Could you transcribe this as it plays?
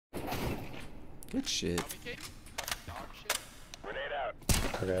Good shit.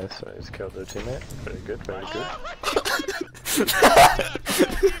 Okay, so he's killed their teammate. Very good, very good.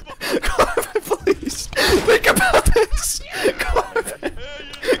 Carver, please think about this. Carver,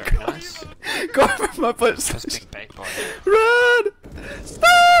 Carver, my foot. Run!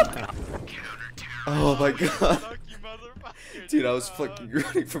 Stop! Oh my god. Dude, I was fucking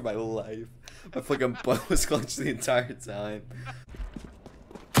running for my life. My fucking butt was clenched the entire time.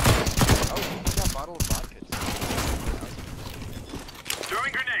 Oh, you got a bottle of vodka.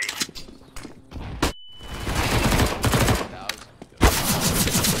 Throwing grenade.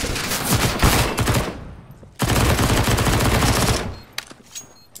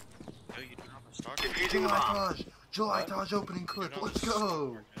 Defusing the bomb. July Taj opening clip. Let's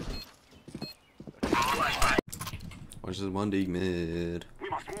go. Watch this one dig mid. We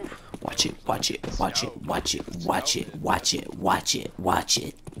must move. Watch it, watch it, watch it, watch it, watch it, watch it, watch it, watch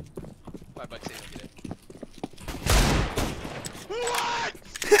it. $5 get it. What?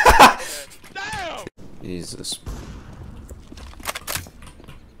 Damn! Jesus.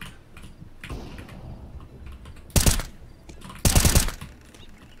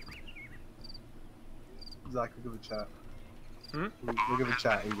 Zach, look at the chat. Look at the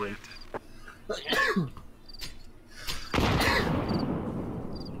chat, Adrian.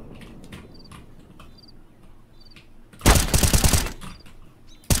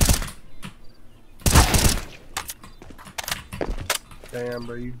 Damn,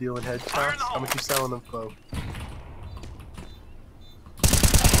 bro, you dealing headshots? How much you selling them for?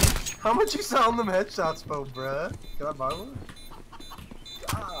 How much you selling them headshots for, bruh? Can I buy one?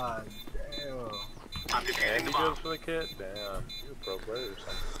 God damn. I'm defusing the bomb. For the kid? Damn, you're a pro player or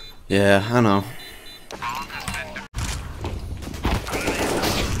something. Yeah, I know.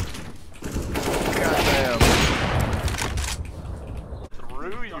 Goddamn.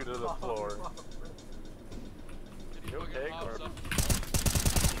 Threw you to the floor. You okay, Corbin?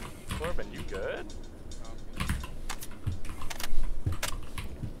 Corbin, you good?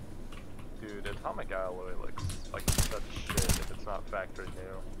 Dude, atomic alloy looks like such shit if it's not factory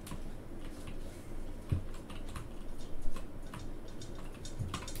new.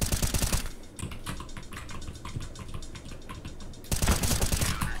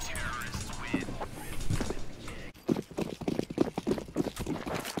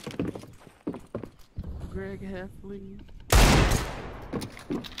 Greg Heffley.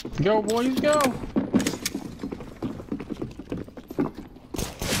 Go, boys, go!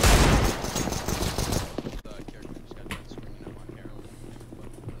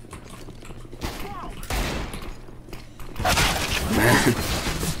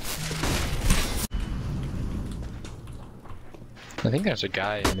 I think there's a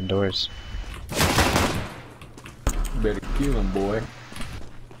guy indoors. Better kill him, boy.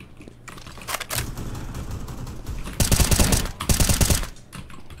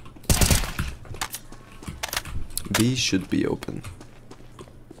 B should be open.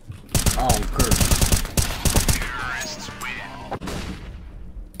 Oh, Kurt.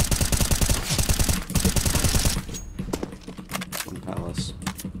 One palace.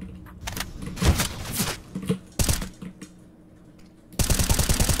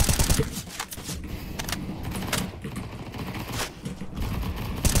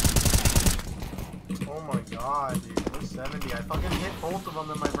 Oh my god, dude. 170. I fucking hit both of them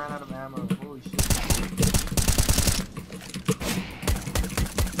and I ran out of ammo. Holy shit.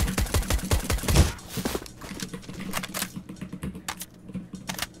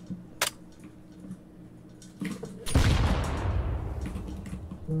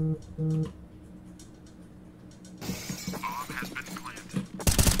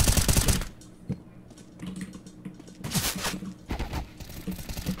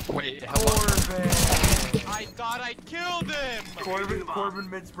 Wait, how Corbin! I thought I killed him! Corbin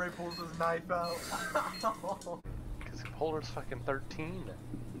mid-spray pulls his knife out. Cause Polar's fucking 13.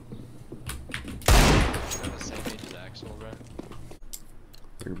 They're the same age as Axel, right?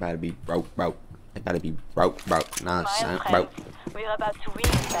 You're about to be broke, broke. It's about to be broke, broke. Nonsense, broke. We're about to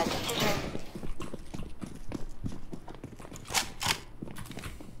win that decision.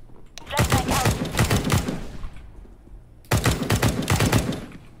 Flashback out.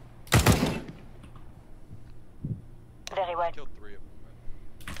 Very well. Killed 3 of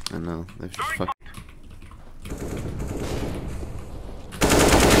them. I know. They're just fucking.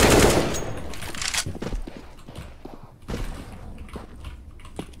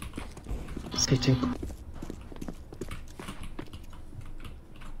 Skating.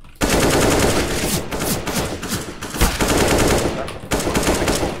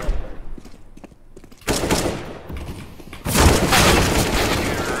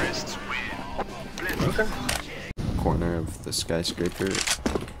 Terrorists win. Okay. Corner of the skyscraper.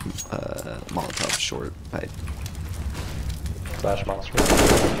 Molotov short pipe. Flash monster.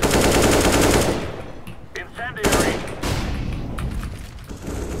 Incendiary.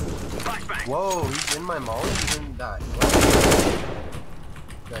 Flashbang. Whoa, he's in my molly. He didn't die.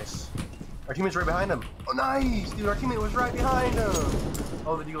 What? Nice. Our teammate's right behind him. Oh, nice, dude. Our teammate was right behind him.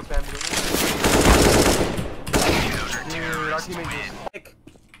 Oh, the Deagle spammed it. Dude, our teammate just sick.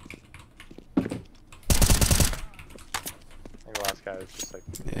 The last guy was just like.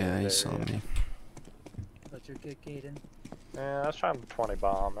 Yeah, he saw me. What's your kick, Aiden? Yeah, I was trying to 20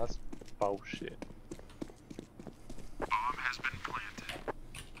 bomb. That's bullshit. Bomb has been planted.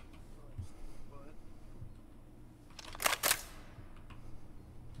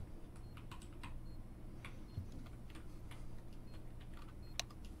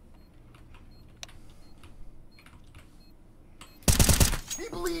 He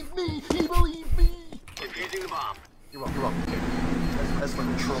believed me. He believed me. Defusing the bomb. You're welcome. You're welcome. Okay. That's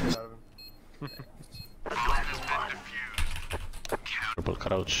fucking trolling out of him. Triple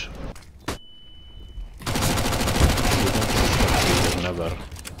crouch. Never.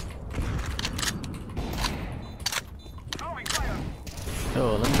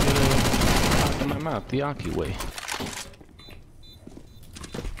 Oh, let me get a my map the Aki way.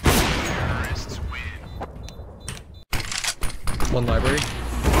 Terrorists win. One library.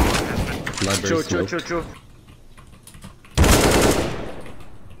 Library smoke.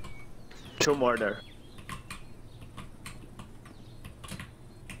 Two more there.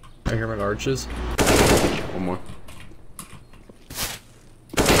 I hear my arches. One more.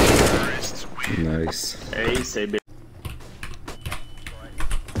 Terrorists win. Nice. Hey, say big.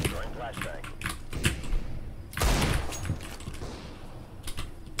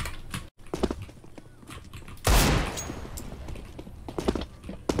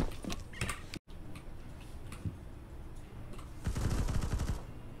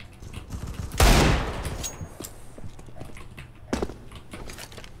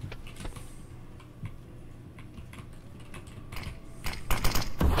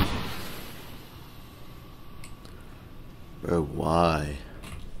 Bro, why?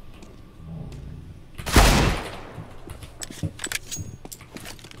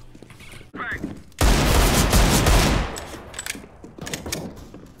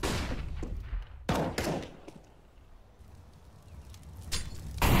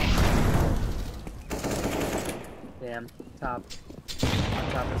 Damn, top.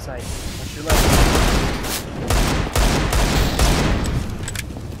 On top of the site. Watch your left.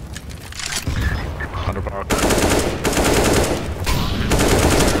 100 power.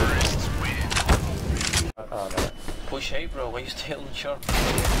 Oh no. Push A, bro. Why are you still in short?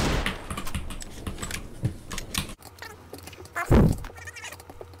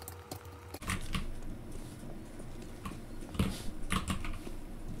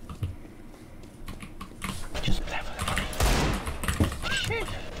 Just play for the money. Shit.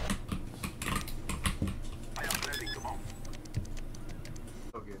 I am letting them on.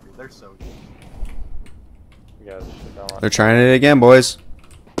 So good, dude. They're so good. You guys should know They're trying it again, boys.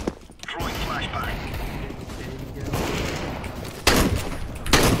 Throwing flashbang.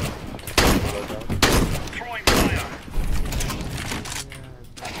 Throwing fire.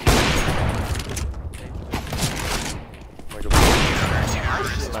 Get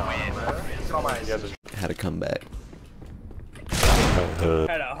all my You guys are Had a comeback.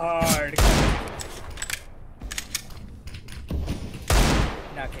 Had a hard.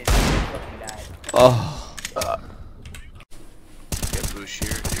 Not kidding. Fucking died. Oh. Yeah, Bush,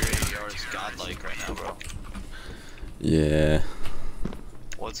 your AR is godlike right now, bro. Yeah.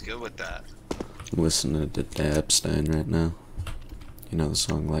 What's good with that? I'm listening to Dabstein right now. You know the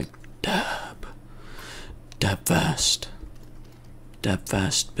song like Dab. Dab fast. Dab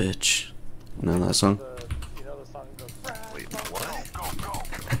fast, bitch. You know that song? you know the song goes. Wait, what?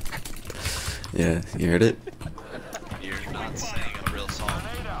 Yeah, you heard it? You're not saying a real song.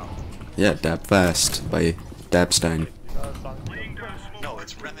 Yeah, Dab Fast by Dabstein. No,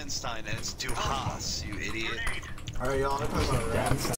 it's Remenstein and it's Du Haas, you idiot. Alright, y'all.